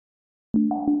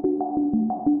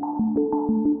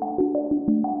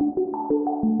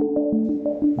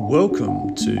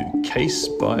Welcome to Case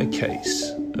by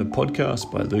Case, a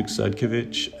podcast by Luke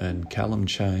Zadkovich and Callum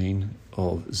Chain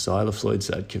of Xylofloyd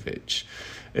Zadkovich.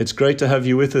 It's great to have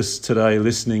you with us today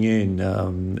listening in,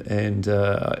 and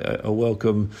I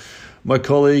welcome my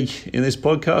colleague in this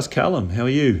podcast, Callum. How are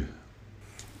you?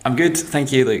 I'm good,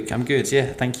 thank you, Luke. I'm good,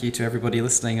 yeah. Thank you to everybody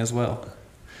listening as well.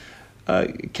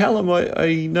 Callum,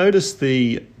 I noticed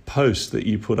the post that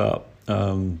you put up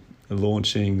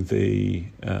launching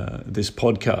this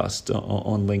podcast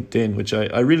on LinkedIn, which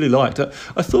I really liked.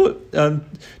 I thought, do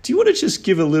you want to just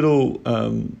give a little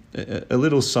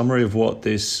summary of what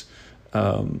this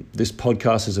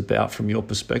podcast is about from your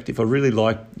perspective? I really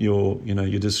like your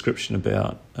description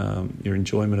about your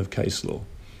enjoyment of case law.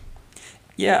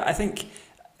 Yeah, I think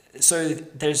so.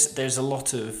 There's a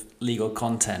lot of legal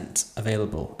content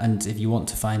available, and if you want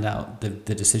to find out the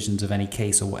decisions of any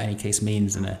case or what any case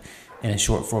means in a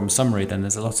short form summary, then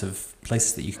there's a lot of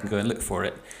places that you can go and look for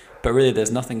it. But really,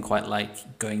 there's nothing quite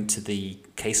like going to the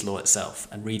case law itself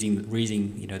and reading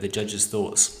the judge's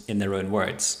thoughts in their own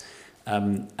words.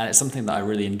 And it's something that I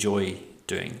really enjoy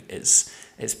doing. It's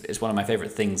one of my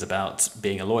favorite things about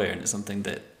being a lawyer, and it's something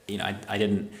that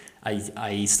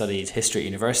I studied history at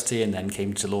university and then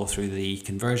came to law through the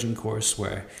conversion course,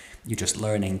 where you're just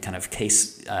learning kind of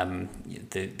case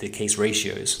the case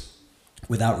ratios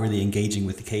without really engaging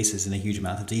with the cases in a huge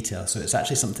amount of detail. So it's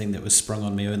actually something that was sprung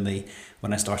on me only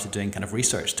when I started doing kind of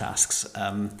research tasks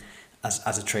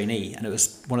as a trainee. And it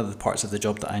was one of the parts of the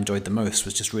job that I enjoyed the most,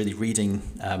 was just really reading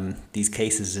these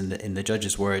cases in the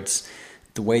judge's words,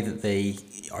 the way that they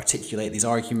articulate these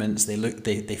arguments. They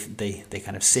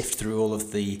kind of sift through all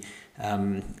of the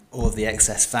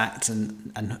excess facts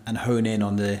and hone in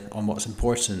on what's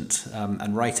important,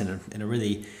 and write in a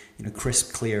really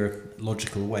crisp, clear,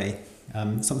 logical way.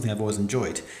 Something I've always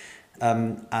enjoyed,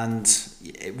 and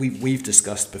we've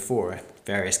discussed before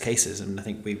various cases, and I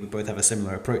think we both have a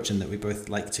similar approach in that we both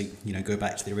like to go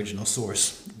back to the original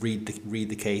source, read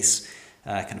the case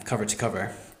kind of cover to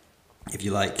cover, if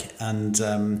you like, and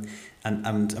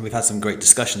we've had some great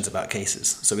discussions about cases.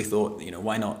 So we thought,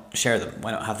 why not share them?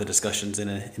 Why not have the discussions in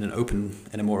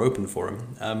a more open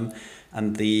forum?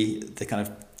 And the kind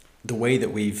of the way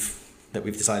that we've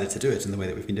decided to do it, and the way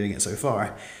that we've been doing it so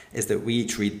far, is that we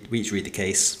each read the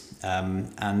case,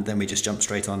 and then we just jump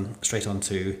straight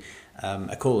onto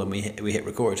a call, and we hit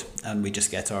record, and we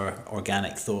just get our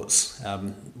organic thoughts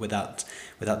without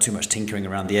too much tinkering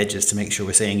around the edges to make sure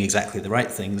we're saying exactly the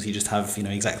right things. You just have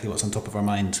exactly what's on top of our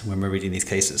mind when we're reading these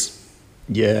cases.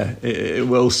 Yeah,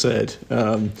 well said.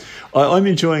 I'm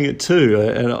enjoying it too,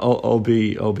 and I'll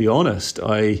be honest.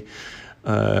 I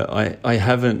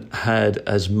haven't had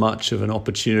as much of an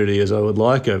opportunity as I would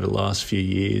like over the last few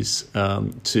years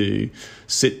to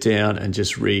sit down and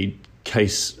just read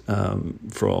case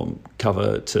from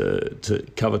cover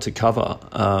to cover,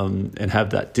 and have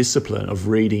that discipline of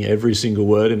reading every single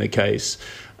word in a case,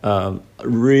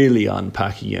 really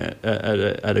unpacking it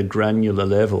at a granular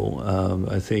level.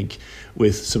 I think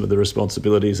with some of the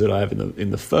responsibilities that I have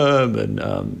in the firm and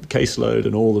caseload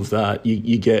and all of that,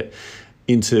 you get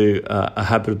into a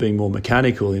habit of being more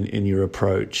mechanical in your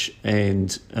approach,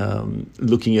 and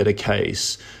looking at a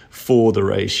case for the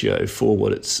ratio, for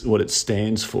what it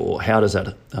stands for. How does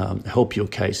that help your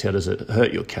case? How does it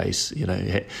hurt your case?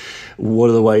 What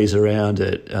are the ways around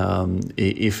it?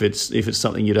 If it's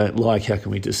something you don't like, how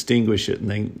can we distinguish it? And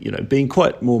then being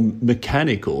quite more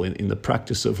mechanical in the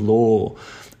practice of law.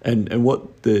 And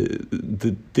what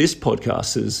this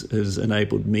podcast has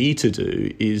enabled me to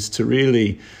do is to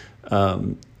really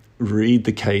read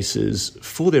the cases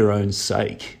for their own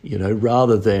sake,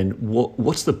 rather than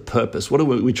what's the purpose? What are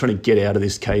we trying to get out of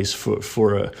this case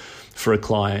for a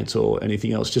client or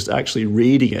anything else? Just actually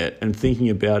reading it and thinking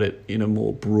about it in a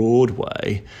more broad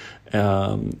way,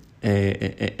 and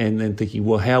then thinking,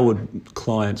 well, how would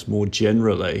clients more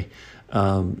generally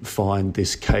find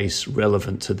this case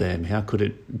relevant to them? How could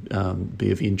it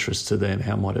be of interest to them?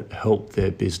 How might it help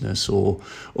their business or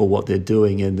what they're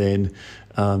doing? And then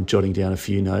jotting down a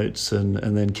few notes and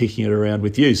then kicking it around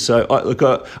with you. So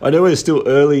I know we're still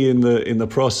early in the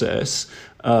process.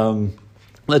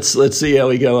 Let's see how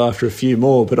we go after a few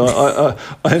more, but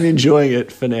I'm enjoying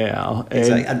it for now.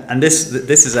 Exactly. And this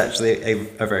is actually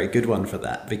a very good one for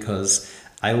that, because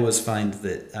I always find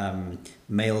that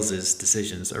Males's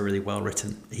decisions are really well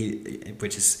written.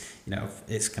 Which is,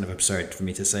 it's kind of absurd for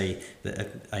me to say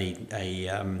that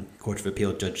a Court of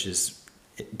Appeal judge's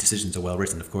decisions are well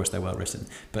written. Of course, they're well written,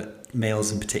 but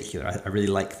Males in particular, I really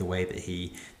like the way that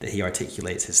he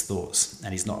articulates his thoughts,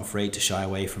 and he's not afraid to shy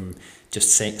away from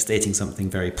just stating something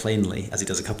very plainly, as he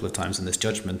does a couple of times in this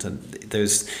judgment. And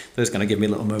those kind of give me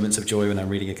little moments of joy when I'm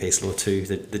reading a case law too.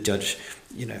 The judge,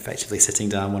 effectively sitting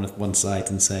down one side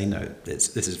and saying, no,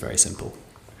 this is very simple.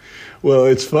 Well,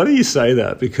 it's funny you say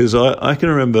that, because I can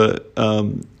remember,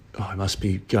 I must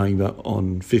be going back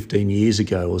on 15 years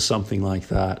ago or something like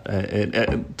that,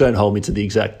 and don't hold me to the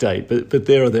exact date, but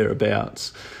there or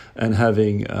thereabouts, and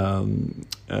having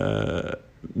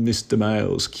Mr.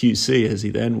 Males, QC as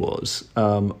he then was,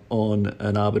 on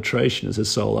an arbitration as a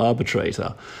sole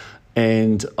arbitrator.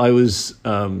 And I was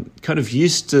kind of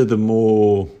used to the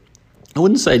more, I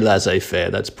wouldn't say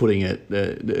laissez-faire, that's putting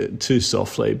it too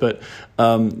softly, but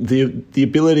the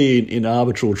ability in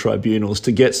arbitral tribunals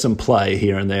to get some play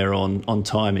here and there on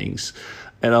timings.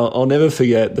 And I'll never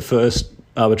forget the first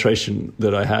arbitration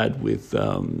that I had with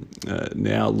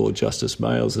now Lord Justice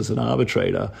Males as an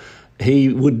arbitrator. He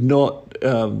would not,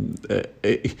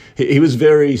 he was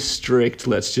very strict,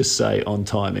 let's just say, on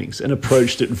timings, and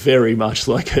approached it very much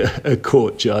like a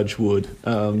court judge would.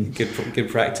 Good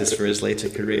practice for his later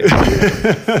career.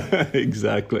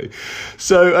 Exactly.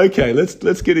 So, okay,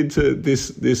 let's get into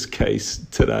this case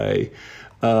today.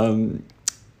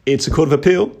 It's a Court of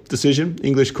Appeal decision,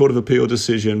 English Court of Appeal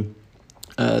decision,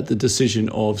 the decision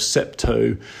of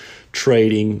Septo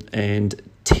Trading and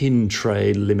Tin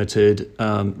Trade Limited,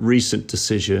 recent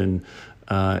decision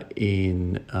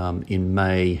in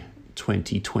May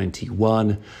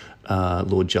 2021.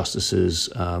 Lord Justices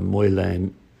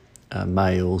Moylan,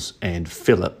 Males and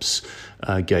Phillips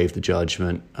gave the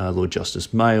judgment. Lord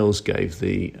Justice Males gave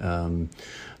the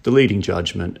leading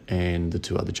judgment, and the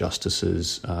two other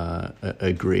justices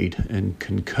agreed and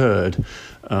concurred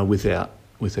without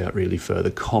really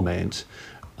further comment.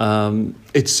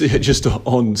 It's just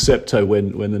on Septo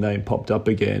when the name popped up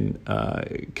again,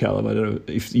 Callum. I don't know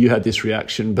if you had this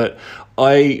reaction, but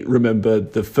I remember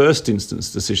the first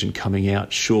instance decision coming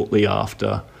out shortly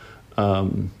after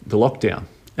the lockdown.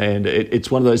 And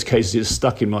it's one of those cases that's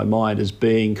stuck in my mind as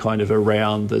being kind of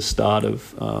around the start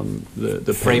of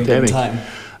the pandemic. Time.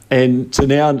 And to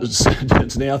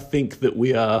now think that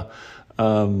we are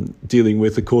dealing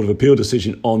with the Court of Appeal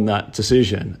decision on that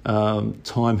decision.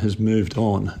 Time has moved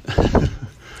on.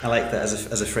 I like that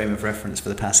as a frame of reference for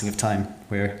the passing of time,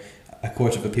 where a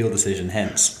Court of Appeal decision,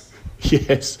 hence.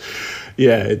 Yes,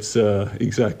 yeah, it's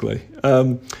exactly.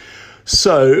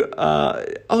 So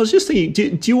I was just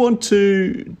thinking, do you want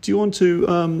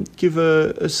to give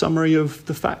a summary of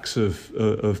the facts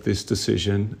of this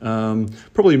decision?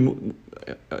 Probably.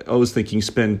 I was thinking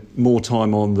spend more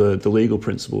time on the legal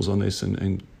principles on this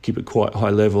and keep it quite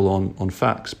high level on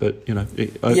facts. But,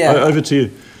 over to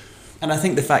you. And I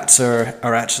think the facts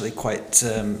are actually quite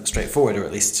straightforward, or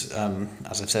at least,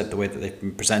 as I've said, the way that they've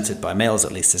been presented by Males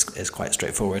at least is quite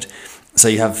straightforward. So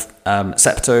you have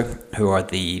Septo, who are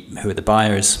the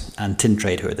buyers, and Tin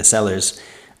Trade, who are the sellers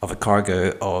of a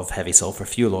cargo of heavy sulfur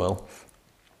fuel oil.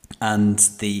 And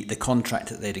the contract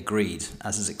that they'd agreed,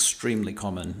 as is extremely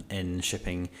common in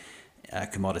shipping,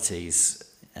 commodities,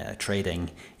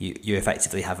 trading, you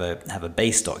effectively have a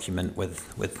base document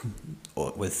with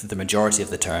the majority of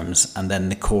the terms, and then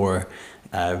the core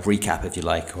recap, if you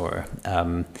like, or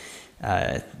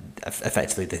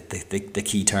effectively the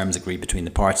key terms agreed between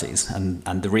the parties. And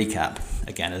the recap,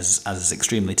 again, as is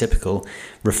extremely typical,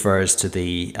 refers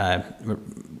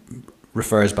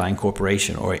by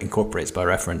incorporation, or it incorporates by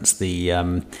reference the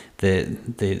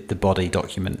body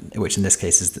document, which in this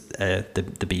case is the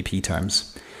BP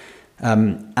terms.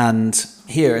 And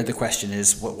here the question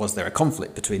is, was there a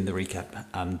conflict between the recap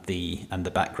and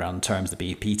the background terms, the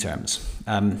BP terms?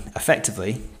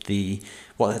 Effectively,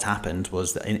 what had happened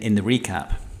was that in the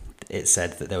recap, it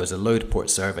said that there was a load port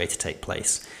survey to take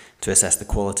place to assess the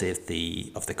quality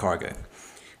of the cargo.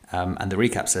 And the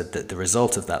recap said that the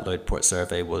result of that load port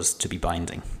survey was to be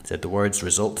binding. It said the words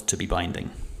 "result to be binding."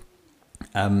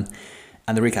 And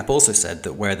the recap also said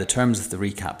that where the terms of the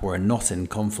recap were not in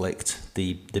conflict,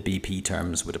 the BP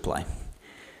terms would apply.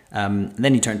 And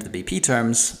then you turn to the BP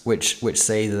terms, which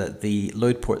say that the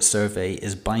load port survey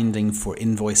is binding for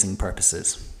invoicing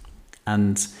purposes.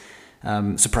 And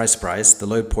surprise, surprise, the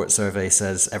load port survey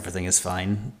says everything is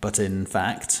fine, but in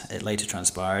fact, it later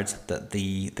transpired that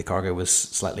the cargo was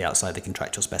slightly outside the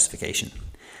contractual specification.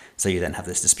 So you then have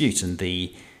this dispute, and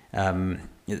the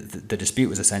dispute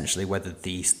was essentially whether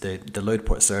the load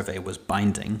port survey was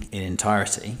binding in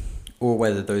entirety, or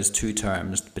whether those two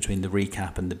terms between the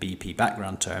recap and the BP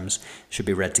background terms should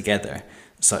be read together,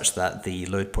 such that the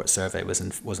load port survey was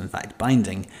in fact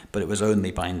binding, but it was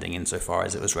only binding insofar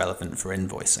as it was relevant for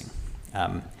invoicing.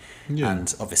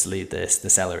 And obviously the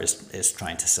seller is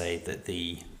trying to say that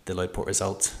the load port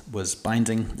result was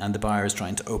binding, and the buyer is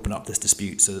trying to open up this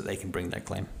dispute so that they can bring their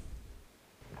claim.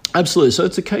 Absolutely. So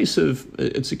it's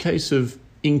a case of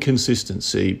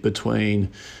inconsistency between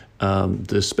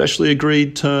the specially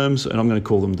agreed terms, and I'm going to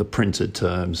call them the printed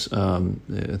terms. I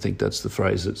think that's the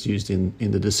phrase that's used in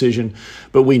the decision,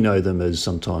 but we know them as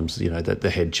sometimes, that the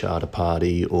head charter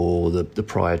party or the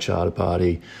prior charter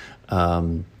party,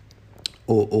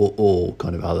 or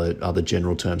kind of other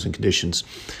general terms and conditions.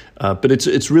 But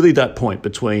it's really that point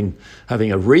between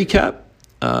having a recap,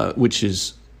 which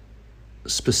is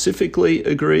specifically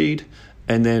agreed,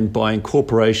 and then by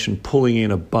incorporation pulling in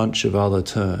a bunch of other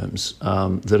terms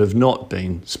that have not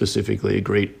been specifically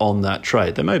agreed on that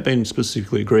trade. They may have been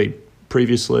specifically agreed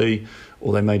previously,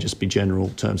 or they may just be general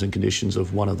terms and conditions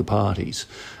of one of the parties.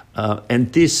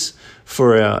 And this,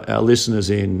 for our listeners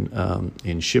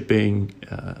in shipping,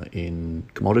 in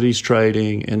commodities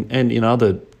trading, and in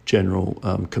other general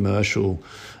commercial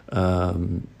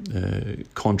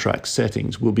contract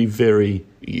settings, will be very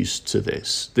used to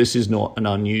this. This is not an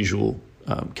unusual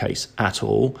case at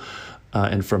all.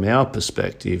 And from our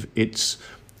perspective, it's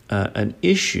an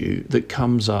issue that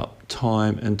comes up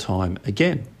time and time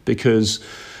again, because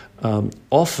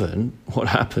often what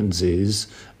happens is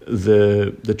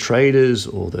the traders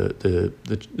or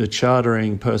the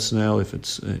chartering personnel, if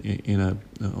it's in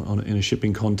a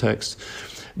shipping context,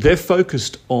 they're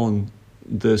focused on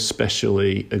the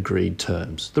specially agreed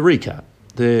terms, the recap.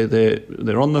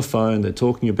 They're on the phone, they're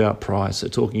talking about price, they're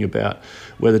talking about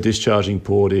where the discharging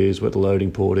port is, where the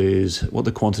loading port is, what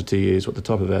the quantity is, what the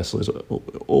type of vessel is,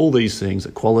 all these things,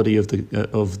 the quality of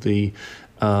the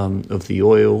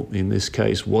oil in this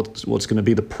case, what's going to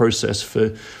be the process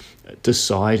for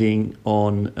deciding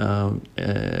on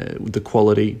the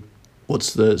quality,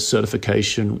 what's the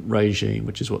certification regime,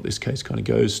 which is what this case kind of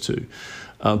goes to.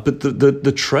 But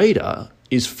the trader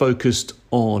is focused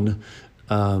on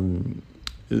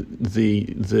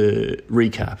the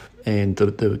recap and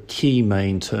the key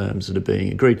main terms that are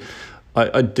being agreed.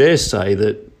 I dare say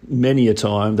that many a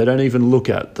time they don't even look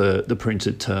at the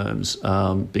printed terms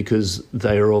because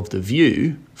they are of the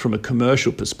view, from a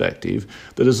commercial perspective,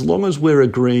 that as long as we're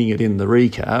agreeing it in the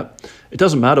recap, it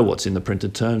doesn't matter what's in the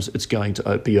printed terms, it's going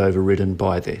to be overridden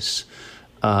by this.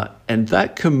 And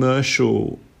that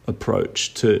commercial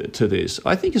approach to this,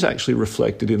 I think, is actually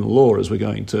reflected in the law, as we're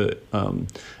going to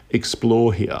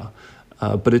explore here.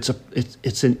 But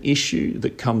it's an issue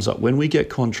that comes up when we get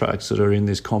contracts that are in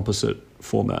this composite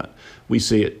format. We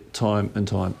see it time and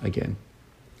time again.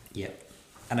 Yeah,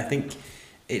 and I think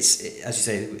it's, as you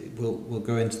say, we'll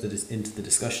go into the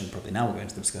discussion. Probably now we'll go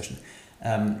into the discussion.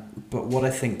 But what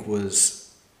I think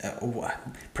was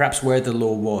perhaps where the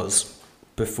law was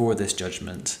before this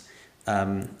judgment.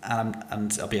 And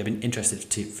I'll be interested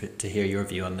to hear your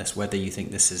view on this. Whether you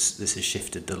think this has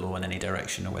shifted the law in any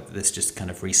direction, or whether this just kind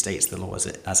of restates the law as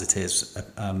it is,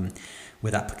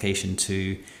 with application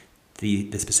to the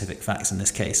specific facts in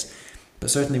this case. But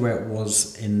certainly where it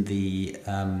was in the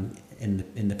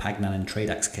Pagnan and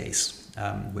Tradex case,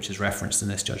 which is referenced in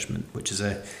this judgment, which is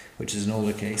an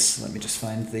older case. Let me just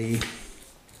find the.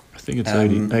 I think it's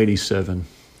 87.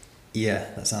 Yeah,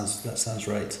 that sounds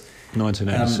right.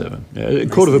 1987.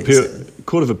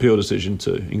 Court of Appeal decision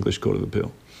too. English Court of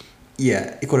Appeal.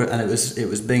 Yeah, and it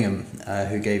was Bingham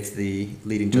who gave the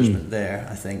leading judgment there,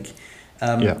 I think.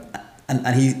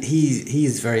 And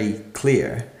he's very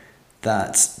clear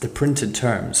that the printed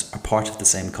terms are part of the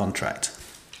same contract.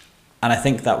 And I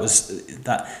think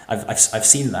I've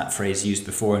seen that phrase used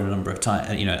before in a number of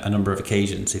a number of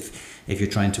occasions. If you're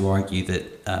trying to argue that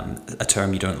a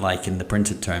term you don't like in the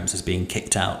printed terms is being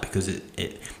kicked out because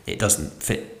it doesn't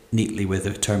fit neatly with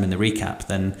a term in the recap,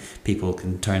 then people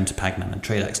can turn to Pagnan and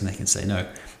Tradex and they can say, no,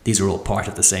 these are all part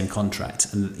of the same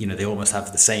contract, and they almost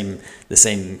have the same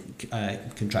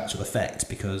contractual effect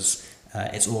because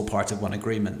it's all part of one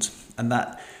agreement. And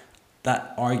that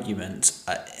argument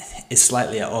is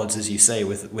slightly at odds, as you say,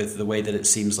 with the way that it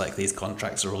seems like these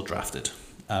contracts are all drafted,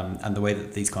 and the way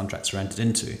that these contracts are entered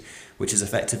into, which is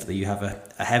effectively you have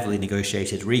a heavily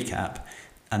negotiated recap,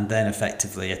 and then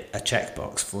effectively a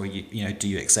checkbox for do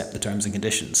you accept the terms and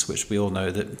conditions, which we all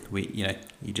know that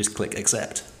you just click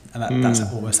accept, and that's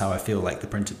almost how I feel like the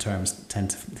printed terms tend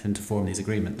to form these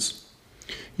agreements.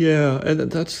 Yeah,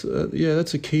 and that's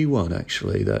a key one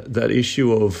actually. That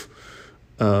issue of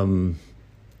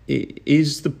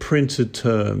is the printed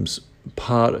terms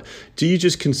do you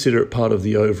just consider it part of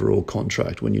the overall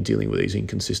contract when you're dealing with these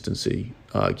inconsistency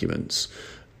arguments,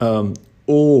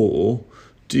 or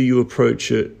do you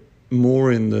approach it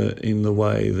more in the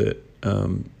way that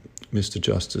Mr.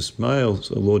 Justice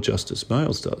Males, or Lord Justice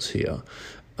Males, does here,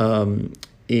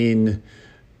 in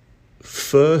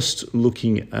first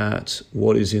looking at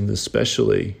what is in the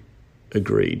specially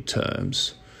agreed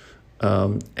terms,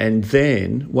 and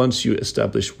then once you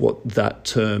establish what that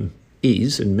term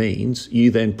is and means, you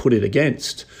then put it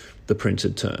against the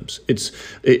printed terms. It's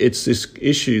this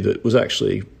issue that was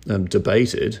actually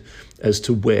debated as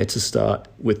to where to start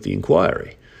with the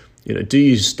inquiry. Do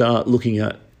you start looking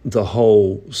at the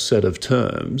whole set of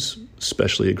terms,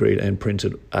 specially agreed and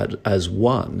printed as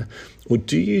one, or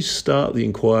do you start the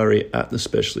inquiry at the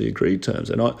specially agreed terms?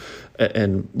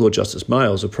 And Lord Justice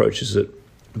Males approaches it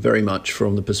very much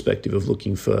from the perspective of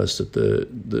looking first at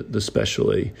the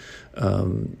specially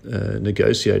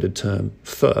negotiated term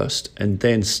first, and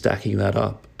then stacking that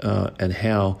up, and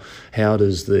how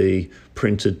does the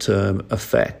printed term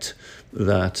affect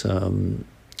that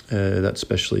that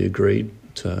specially agreed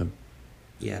term.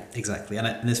 Yeah, exactly.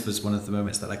 And this was one of the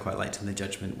moments that I quite liked in the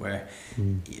judgment, where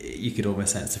you could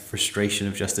almost sense the frustration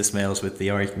of Justice Males with the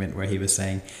argument where he was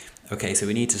saying, okay, so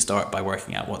we need to start by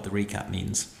working out what the recap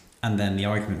means. And then the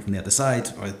argument from the other side,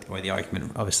 or the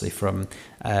argument obviously from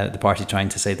the party trying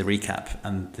to say the recap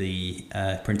and the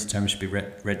printed terms should be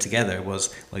read together,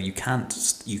 was, well, you can't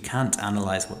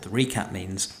analyse what the recap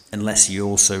means unless you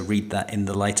also read that in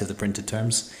the light of the printed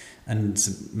terms. And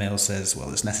Mail says,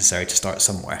 well, it's necessary to start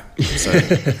somewhere. So,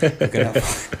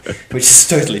 which is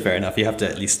totally fair enough. You have to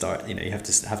at least start. You have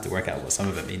to work out what some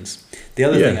of it means. The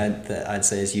other thing I'd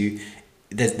say is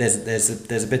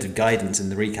there's a bit of guidance in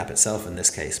the recap itself in this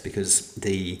case, because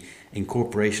the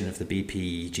incorporation of the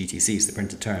BP GTCs, the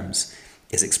printed terms,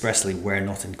 is expressly where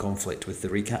not in conflict with the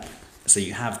recap. So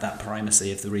you have that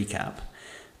primacy of the recap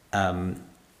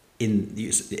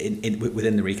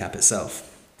within the recap itself,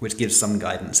 which gives some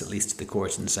guidance at least to the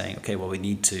court in saying, okay, well, we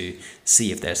need to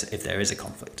see if there is a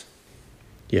conflict.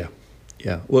 Yeah.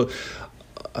 Well,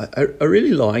 I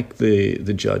really like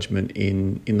the judgment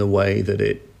in the way that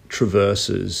it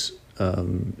traverses,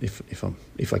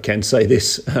 if I can say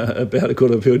this about a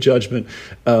Court of Appeal judgment,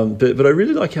 but I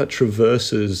really like how it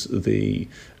traverses the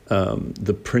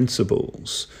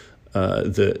principles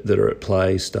that are at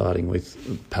play, starting with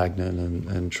Pagnan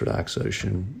and Tradax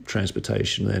Ocean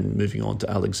Transportation, then moving on to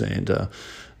Alexander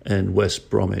and West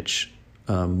Bromwich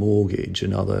Mortgage,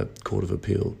 another Court of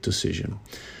Appeal decision,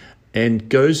 and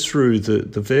goes through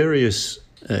the various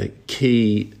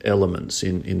key elements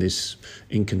in this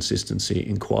inconsistency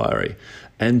inquiry,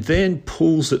 and then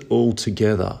pulls it all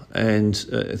together. And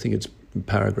I think it's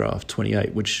paragraph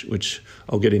 28, which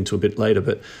I'll get into a bit later,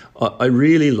 but I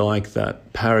really like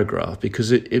that paragraph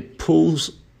because it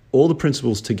pulls all the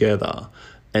principles together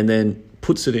and then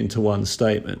puts it into one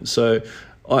statement. So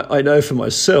I know for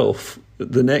myself,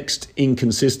 the next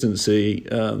inconsistency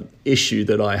issue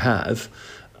that I have,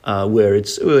 where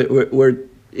it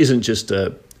isn't just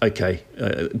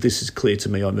this is clear to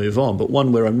me, I move on, but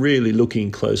one where I'm really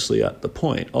looking closely at the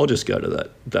point, I'll just go to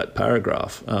that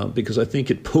paragraph because I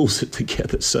think it pulls it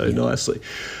together so nicely.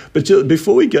 But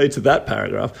before we go to that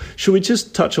paragraph, should we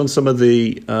just touch on some of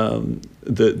the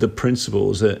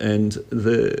principles? And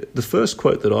the first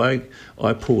quote that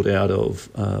I pulled out of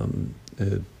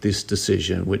this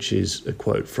decision, which is a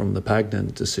quote from the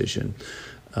Pagnan decision,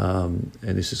 and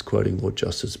this is quoting Lord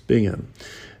Justice Bingham.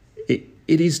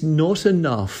 It is not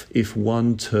enough if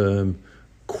one term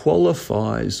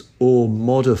qualifies or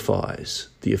modifies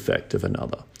the effect of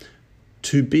another.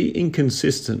 To be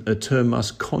inconsistent, a term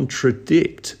must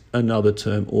contradict another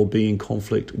term or be in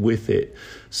conflict with it,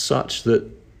 such that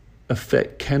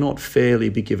effect cannot fairly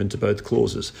be given to both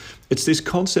clauses. It's this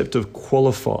concept of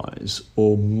qualifies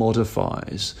or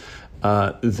modifies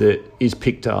that is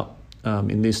picked up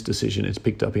in this decision. It's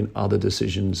picked up in other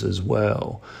decisions as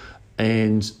well.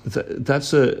 And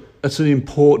that's an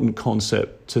important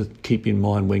concept to keep in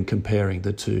mind when comparing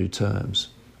the two terms.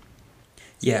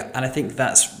 Yeah, and I think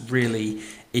that's really,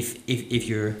 if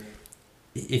you're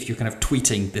kind of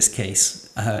tweeting this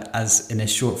case as in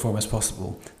as short form as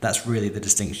possible, that's really the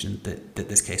distinction that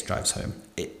this case drives home.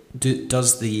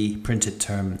 Does the printed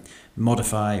term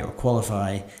modify or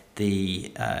qualify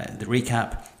the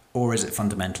recap, or is it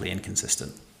fundamentally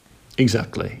inconsistent?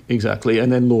 Exactly.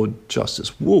 And then Lord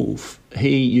Justice Wolfe,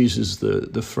 he uses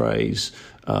the phrase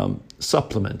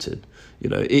supplemented.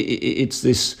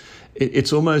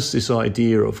 It's almost this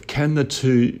idea of, can the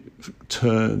two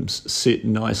terms sit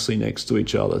nicely next to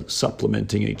each other,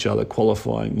 supplementing each other,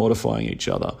 qualifying, modifying each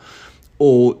other,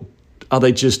 or are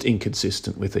they just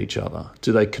inconsistent with each other?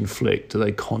 Do they conflict? Do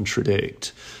they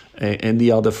contradict? And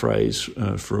the other phrase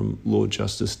from Lord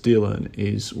Justice Dillon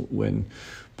is, when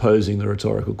posing the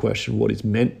rhetorical question, what is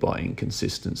meant by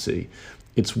inconsistency?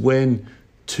 It's when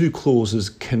two clauses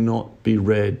cannot be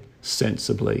read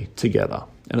sensibly together.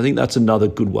 And I think that's another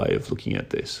good way of looking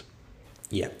at this.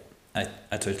 Yeah,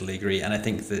 I totally agree. And I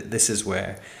think that this is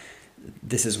where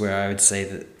I would say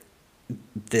that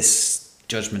this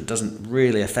judgment doesn't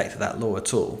really affect that law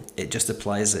at all. It just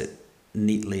applies it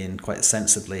neatly and quite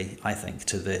sensibly, I think,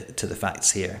 to the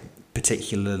facts here,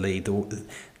 particularly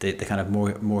the kind of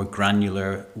more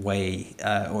granular way,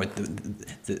 or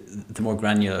the more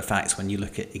granular facts when you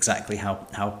look at exactly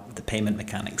how the payment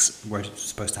mechanics were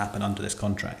supposed to happen under this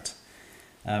contract.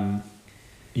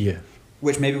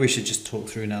 Which maybe we should just talk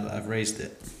through now that I've raised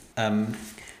it,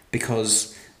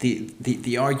 because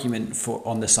the argument for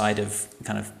on the side of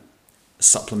kind of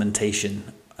supplementation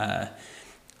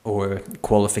or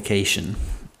qualification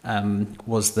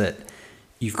was that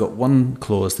you've got one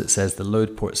clause that says the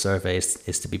load port survey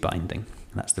is to be binding.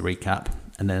 That's the recap.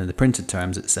 And then in the printed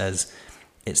terms, it says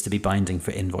it's to be binding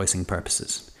for invoicing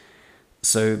purposes.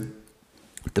 So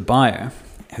the buyer,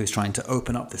 who's trying to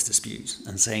open up this dispute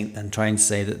and trying to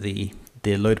say that the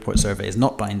load port survey is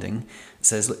not binding,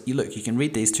 says, look, you can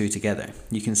read these two together.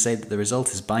 You can say that the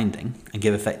result is binding and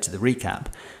give effect to the recap,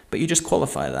 but you just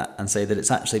qualify that and say that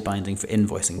it's actually binding for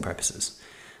invoicing purposes.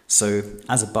 So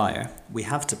as a buyer, we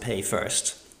have to pay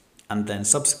first, and then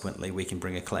subsequently we can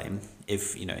bring a claim.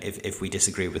 If we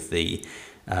disagree with the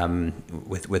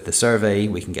survey,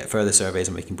 we can get further surveys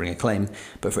and we can bring a claim.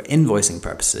 But for invoicing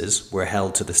purposes, we're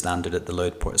held to the standard at the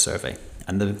load port survey.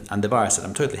 And the buyer said,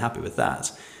 I'm totally happy with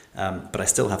that, but I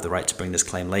still have the right to bring this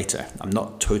claim later. I'm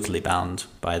not totally bound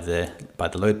by the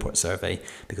load port survey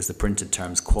because the printed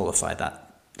terms qualify that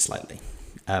slightly.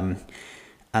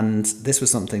 And this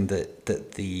was something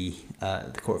that the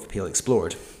Court of Appeal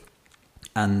explored.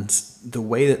 And the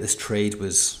way that this trade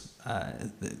was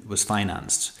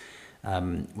financed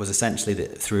was essentially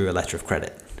through a letter of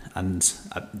credit. And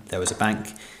there was a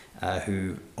bank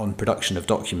who, on production of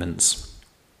documents,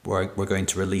 were going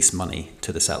to release money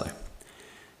to the seller.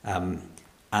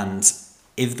 And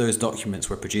if those documents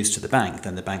were produced to the bank,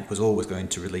 then the bank was always going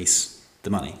to release the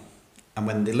money. And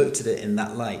when they looked at it in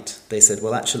that light, they said,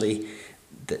 well, actually,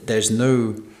 there's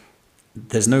no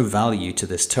value to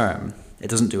this term. It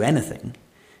doesn't do anything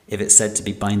if it's said to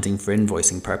be binding for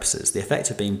invoicing purposes. The effect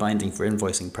of being binding for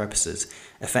invoicing purposes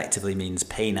effectively means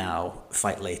pay now,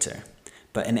 fight later.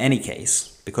 But in any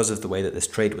case, because of the way that this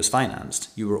trade was financed,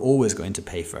 you were always going to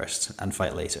pay first and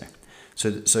fight later.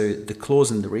 So the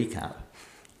clause in the recap,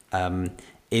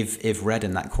 if read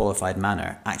in that qualified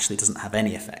manner, actually doesn't have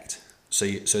any effect. So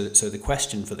the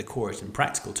question for the court in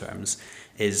practical terms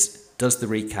is, does the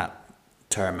recap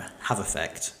term have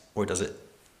effect, or does it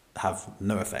have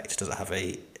no effect? Does it have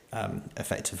a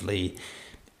effectively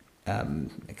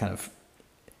kind of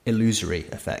illusory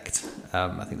effect?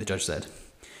 I think the judge said.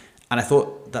 And I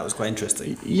thought that was quite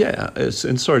interesting. Yeah,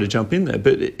 and sorry to jump in there,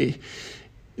 but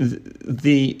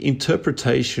the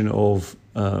interpretation of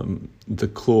the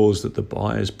clause that the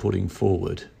buyer is putting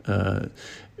forward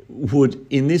would,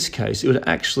 in this case, it would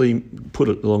actually put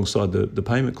it alongside the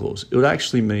payment clause. It would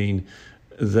actually mean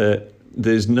that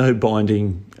there's no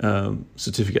binding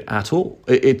certificate at all.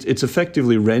 It's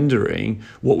effectively rendering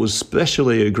what was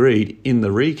specially agreed in the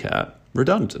recap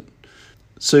redundant.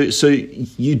 So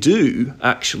you do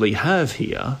actually have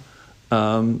here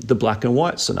the black and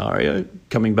white scenario,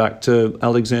 coming back to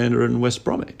Alexander and West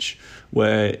Bromwich,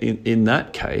 where in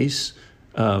that case,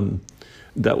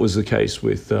 that was the case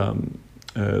with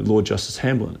Lord Justice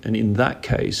Hamblin. And in that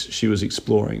case, she was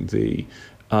exploring the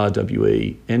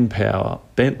RWE Npower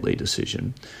Bentley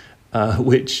decision,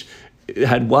 which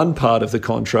had one part of the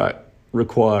contract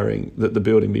requiring that the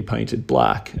building be painted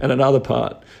black and another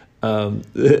part saying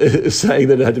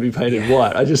that it had to be painted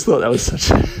white. I just thought that was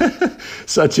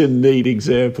such a neat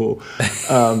example.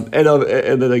 And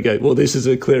then they go, well, this is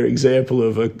a clear example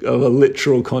of a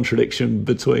literal contradiction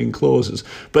between clauses.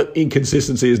 But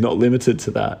inconsistency is not limited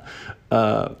to that.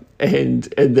 And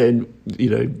then,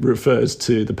 refers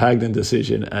to the Pagden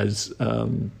decision as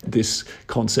this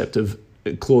concept of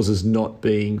clauses not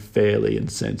being fairly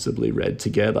and sensibly read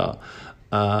together.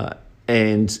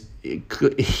 And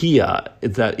here,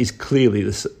 that is clearly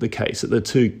the case, that the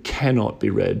two cannot be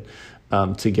read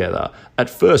together. At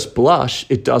first blush,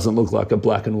 it doesn't look like a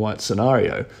black and white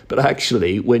scenario, but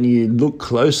actually, when you look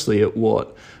closely at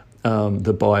what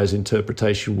the buyer's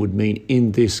interpretation would mean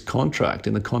in this contract,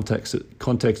 in the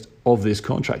context of this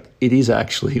contract, it is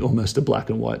actually almost a black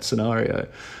and white scenario.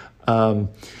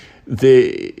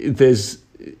 there's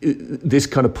this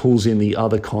kind of pulls in the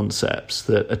other concepts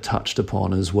that are touched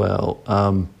upon as well,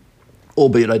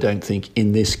 albeit I don't think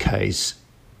in this case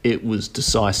it was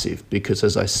decisive, because,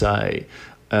 as I say,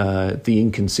 the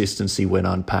inconsistency when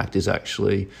unpacked is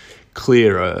actually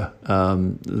clearer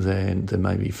than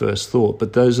maybe first thought.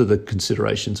 But those are the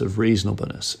considerations of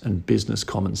reasonableness and business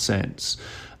common sense.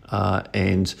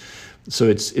 And so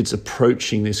it's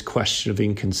approaching this question of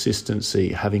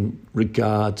inconsistency, having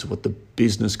regard to what the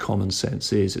business common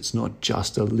sense is. It's not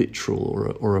just a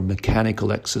literal or a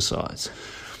mechanical exercise.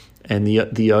 And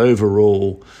the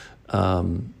overall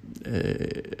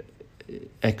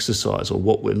exercise, or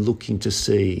what we're looking to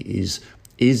see,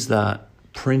 is that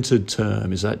printed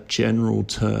term, is that general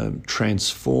term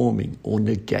transforming or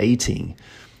negating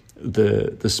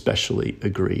the specially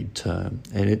agreed term.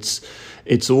 And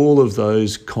it's all of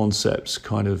those concepts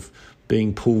kind of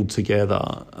being pulled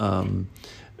together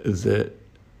that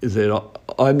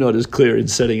I'm not as clear in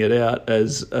setting it out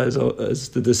as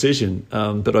the decision,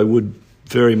 but I would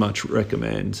very much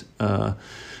recommend,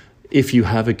 if you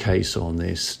have a case on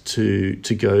this, to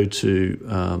go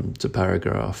to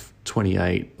paragraph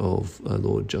 28 of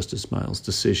Lord Justice Mayall's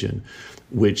decision,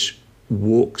 which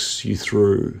walks you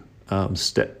through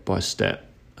step by step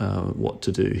what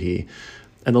to do here.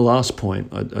 And the last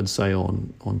point I'd say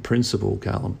on principle,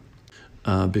 Callum,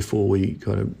 before we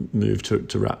kind of move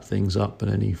to wrap things up,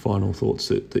 and any final thoughts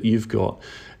that you've got,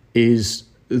 is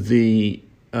the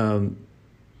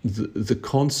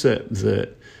concept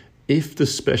that if the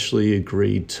specially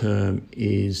agreed term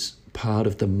is part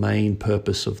of the main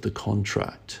purpose of the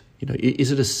contract,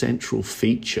 is it a central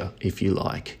feature, if you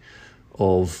like,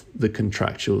 of the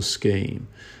contractual scheme?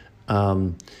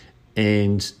 And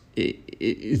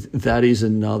that is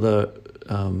another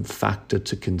factor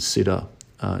to consider.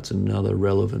 It's another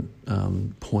relevant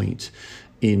point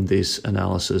in this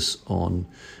analysis on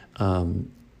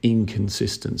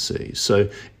inconsistency. So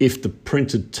if the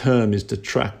printed term is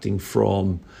detracting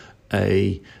from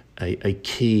a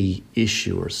key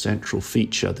issue or a central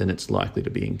feature, then it's likely to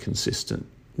be inconsistent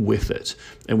with it.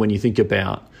 And when you think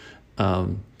about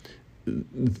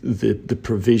the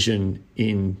provision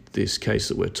in this case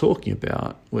that we're talking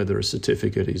about, whether a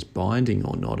certificate is binding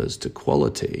or not as to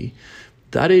quality,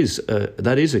 that is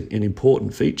an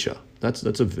important feature. That's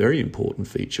a very important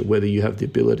feature, whether you have the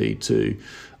ability to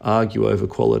argue over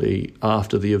quality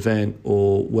after the event,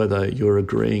 or whether you're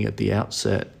agreeing at the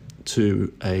outset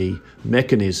to a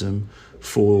mechanism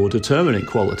for determining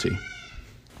quality.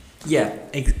 Yeah,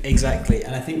 exactly.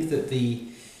 And I think that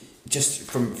just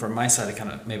from my side,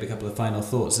 kind of maybe a couple of final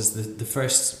thoughts is the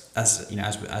first, as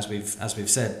we've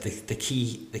said, the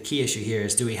key issue here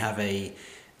is, do we have a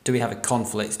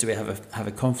conflict? Do we have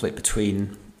a conflict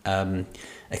between a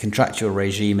contractual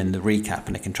regime in the recap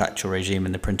and a contractual regime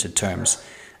in the printed terms?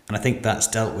 And I think that's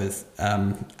dealt with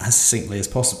as succinctly as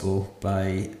possible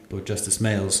by Lord Justice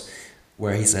Mayall's,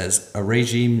 where he says, a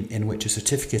regime in which a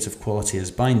certificate of quality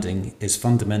is binding is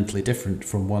fundamentally different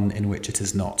from one in which it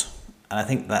is not. And I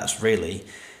think that's really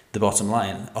the bottom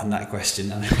line on that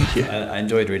question. And I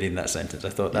enjoyed reading that sentence. I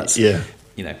thought that's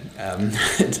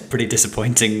it's a pretty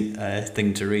disappointing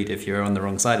thing to read if you're on the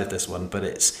wrong side of this one, but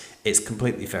it's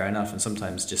completely fair enough, and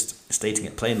sometimes just stating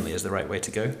it plainly is the right way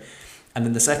to go. And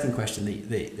then the second question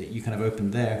that you kind of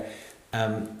opened there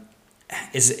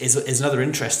is another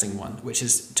interesting one, which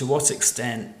is, to what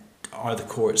extent are the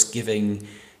courts giving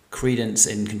credence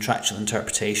in contractual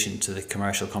interpretation to the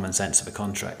commercial common sense of a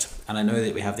contract? And I know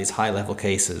that we have these high-level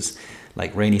cases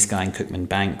like Rainy Sky and Cookman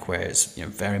Bank, where it's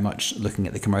very much looking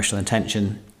at the commercial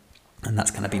intention, and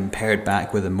that's kind of been paired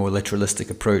back with a more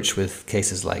literalistic approach with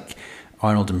cases like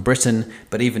Arnold and Britton.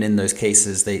 But even in those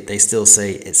cases, they still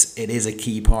say it is a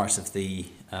key part of the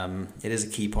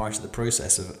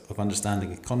process of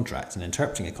understanding a contract and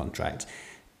interpreting a contract,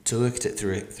 to look at it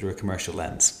through a commercial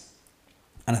lens.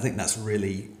 And I think that's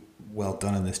really well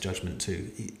done in this judgment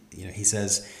too. He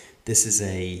says this is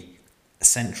a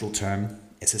central term.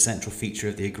 It's a central feature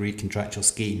of the agreed contractual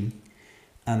scheme,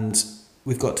 and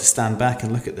we've got to stand back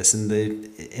and look at this in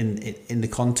the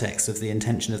context of the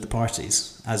intention of the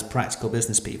parties as practical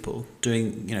business people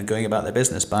going about their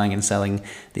business, buying and selling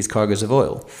these cargoes of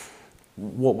oil.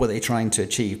 What were they trying to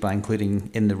achieve by including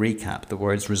in the recap the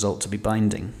words "result to be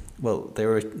binding"? Well, they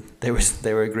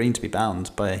were agreeing to be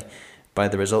bound by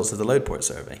the results of the load port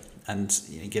survey, and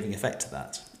giving effect to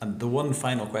that. And the one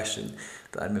final question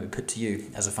that I'd maybe put to you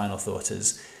as a final thought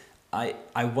is, I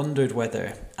wondered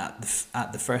whether at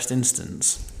the first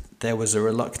instance there was a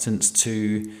reluctance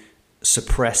to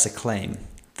suppress a claim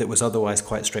that was otherwise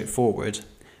quite straightforward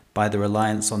by the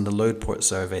reliance on the load port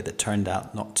survey that turned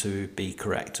out not to be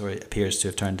correct, or it appears to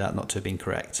have turned out not to have been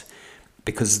correct.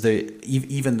 Because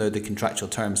even though the contractual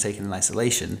terms taken in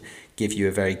isolation give you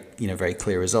a very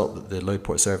clear result that the load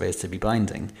port survey is to be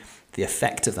binding, the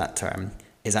effect of that term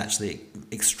is actually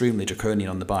extremely draconian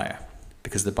on the buyer,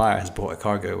 because the buyer has bought a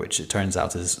cargo which it turns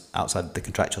out is outside the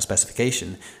contractual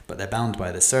specification, but they're bound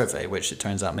by the survey, which it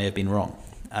turns out may have been wrong.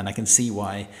 And I can see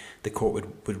why the court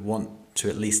would want to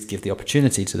at least give the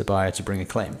opportunity to the buyer to bring a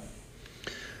claim.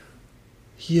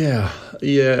 Yeah,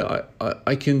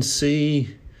 I can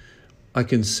see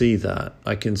that.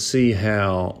 I can see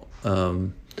how,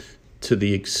 to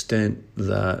the extent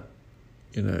that,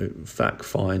 fact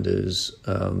finders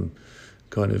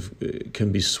kind of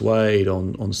can be swayed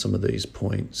on some of these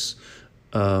points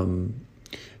by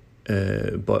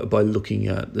looking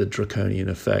at the draconian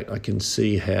effect. I can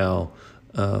see how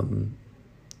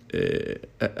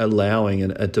allowing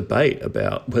a debate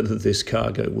about whether this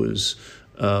cargo was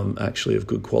actually of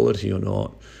good quality or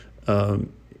not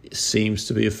seems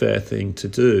to be a fair thing to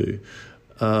do.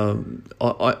 I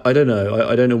don't know.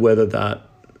 I don't know whether that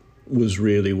was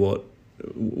really what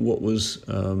was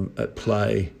at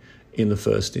play in the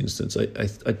first instance.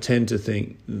 I tend to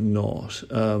think not.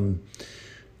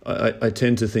 I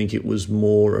tend to think it was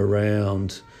more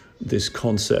around this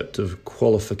concept of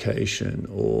qualification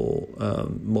or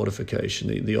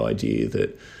modification, the idea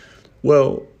that,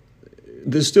 well,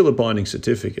 there's still a binding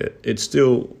certificate. It's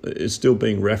still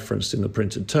being referenced in the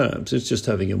printed terms. It's just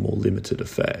having a more limited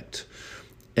effect.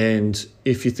 And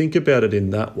if you think about it in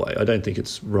that way, I don't think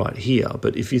it's right here,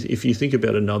 but if you think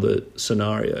about another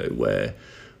scenario where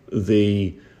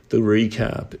the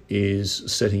recap is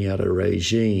setting out a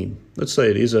regime, let's say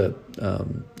it is a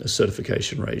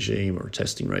certification regime or a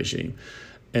testing regime,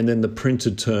 and then the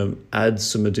printed term adds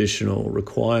some additional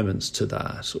requirements to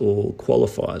that or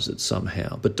qualifies it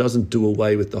somehow, but doesn't do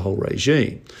away with the whole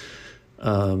regime,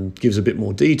 gives a bit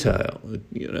more detail,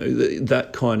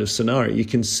 that kind of scenario. You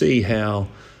can see how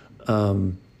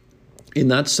in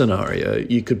that scenario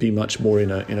you could be much more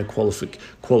in a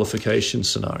qualification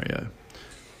scenario.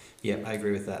 Yeah, I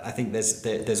agree with that. I think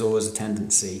there's always a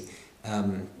tendency,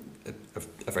 a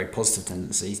very positive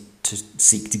tendency, to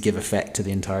seek to give effect to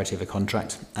the entirety of a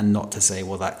contract and not to say,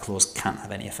 well, that clause can't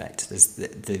have any effect. There's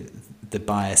the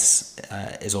bias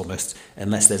is almost,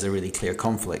 unless there's a really clear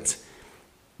conflict,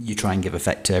 you try and give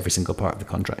effect to every single part of the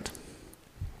contract.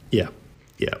 Yeah,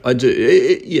 I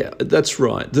do. That's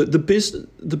right.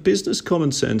 The business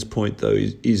common sense point, though,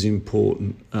 is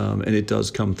important, and it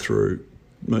does come through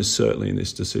most certainly in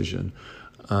this decision.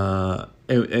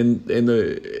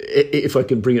 If I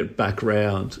can bring it back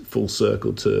round full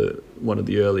circle to one of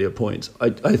the earlier points,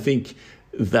 I think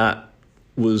that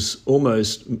was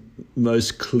almost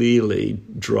most clearly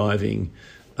driving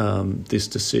this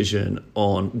decision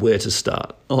on where to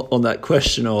start, on that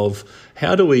question of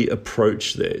how do we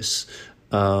approach this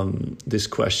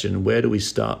question, where do we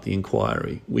start the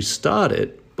inquiry? We start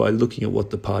it by looking at what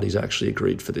the parties actually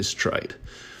agreed for this trade.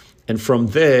 And from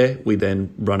there, we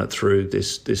then run it through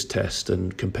this test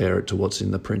and compare it to what's in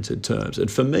the printed terms. And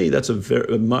for me, that's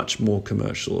a much more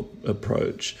commercial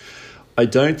approach. I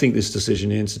don't think this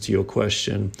decision, answer to your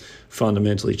question,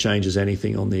 fundamentally changes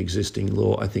anything on the existing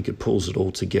law. I think it pulls it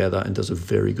all together and does a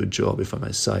very good job, if I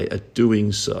may say, at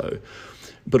doing so.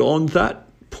 But on that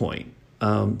point,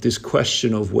 this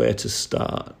question of where to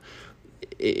start,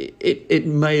 it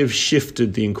may have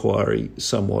shifted the inquiry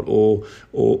somewhat, or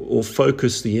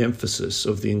focused the emphasis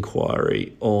of the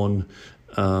inquiry on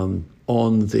the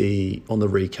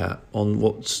recap, on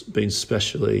what's been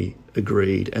specially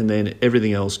agreed, and then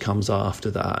everything else comes after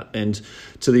that. And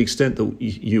to the extent that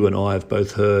you and I have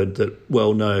both heard that,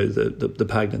 well, no, the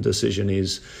Pagnan decision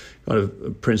is kind of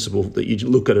a principle that you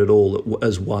look at it all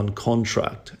as one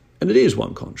contract, and it is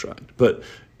one contract, but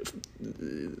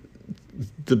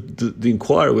the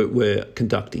inquiry we're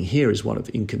conducting here is one of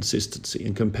inconsistency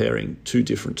and comparing two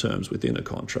different terms within a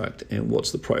contract and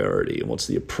what's the priority and what's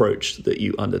the approach that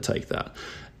you undertake that.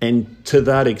 And to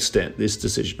that extent, this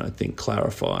decision, I think,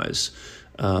 clarifies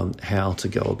how to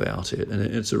go about it. And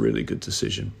it's a really good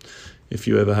decision if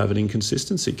you ever have an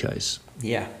inconsistency case.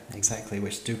 Yeah, exactly,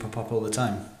 which do pop up all the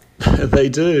time. They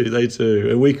do.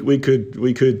 And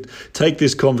we could take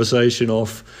this conversation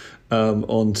off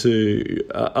onto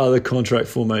other contract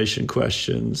formation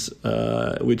questions,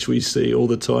 which we see all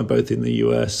the time, both in the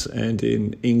US and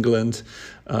in England,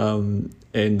 and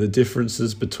the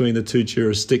differences between the two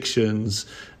jurisdictions.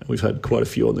 We've had quite a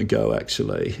few on the go,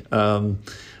 actually, over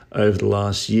the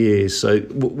last year. So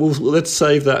let's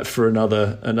save that for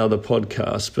another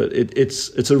podcast. But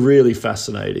it's a really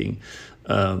fascinating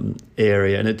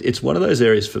area, and it's one of those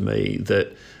areas for me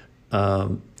that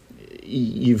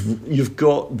you've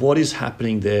got what is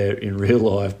happening there in real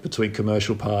life between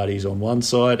commercial parties on one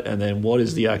side, and then what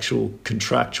is the actual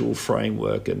contractual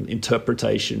framework and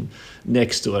interpretation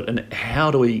next to it, and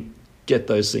how do we get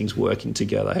those things working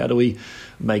together? How do we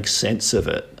make sense of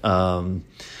it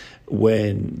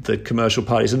when the commercial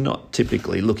parties are not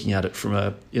typically looking at it from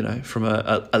a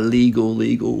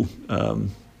legal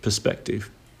perspective?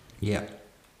 Yeah,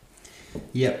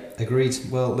 agreed.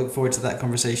 Well, look forward to that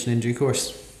conversation in due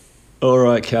course. All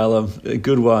right, Callum, a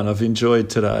good one. I've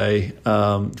enjoyed today.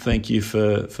 Thank you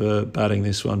for batting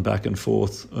this one back and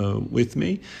forth with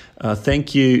me.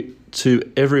 Thank you to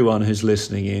everyone who's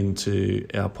listening in to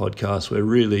our podcast. We're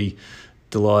really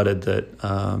delighted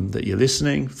that you're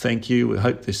listening. Thank you. We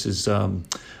hope this is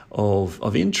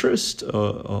of interest,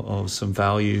 of some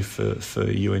value for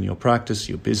you and your practice,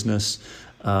 your business.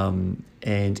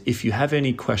 And if you have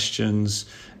any questions,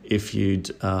 if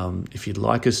you'd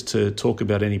like us to talk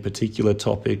about any particular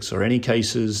topics or any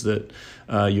cases that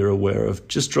you're aware of,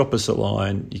 just drop us a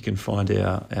line. You can find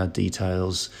our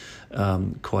details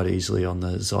quite easily on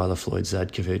the Zyla Floyd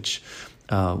Zadkovich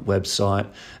website.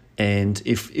 And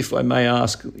if I may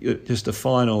ask, just a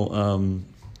final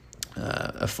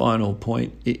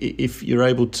point, if you're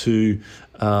able to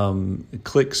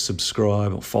click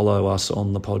subscribe or follow us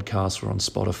on the podcast, we're on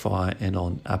Spotify and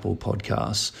on Apple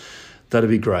Podcasts. That'd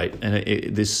be great. And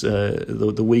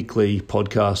the weekly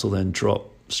podcast will then drop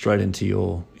straight into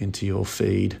your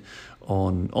feed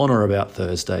on or about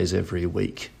Thursdays every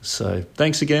week. So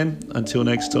thanks again. Until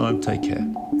next time, take care.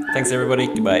 Thanks, everybody.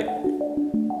 Goodbye.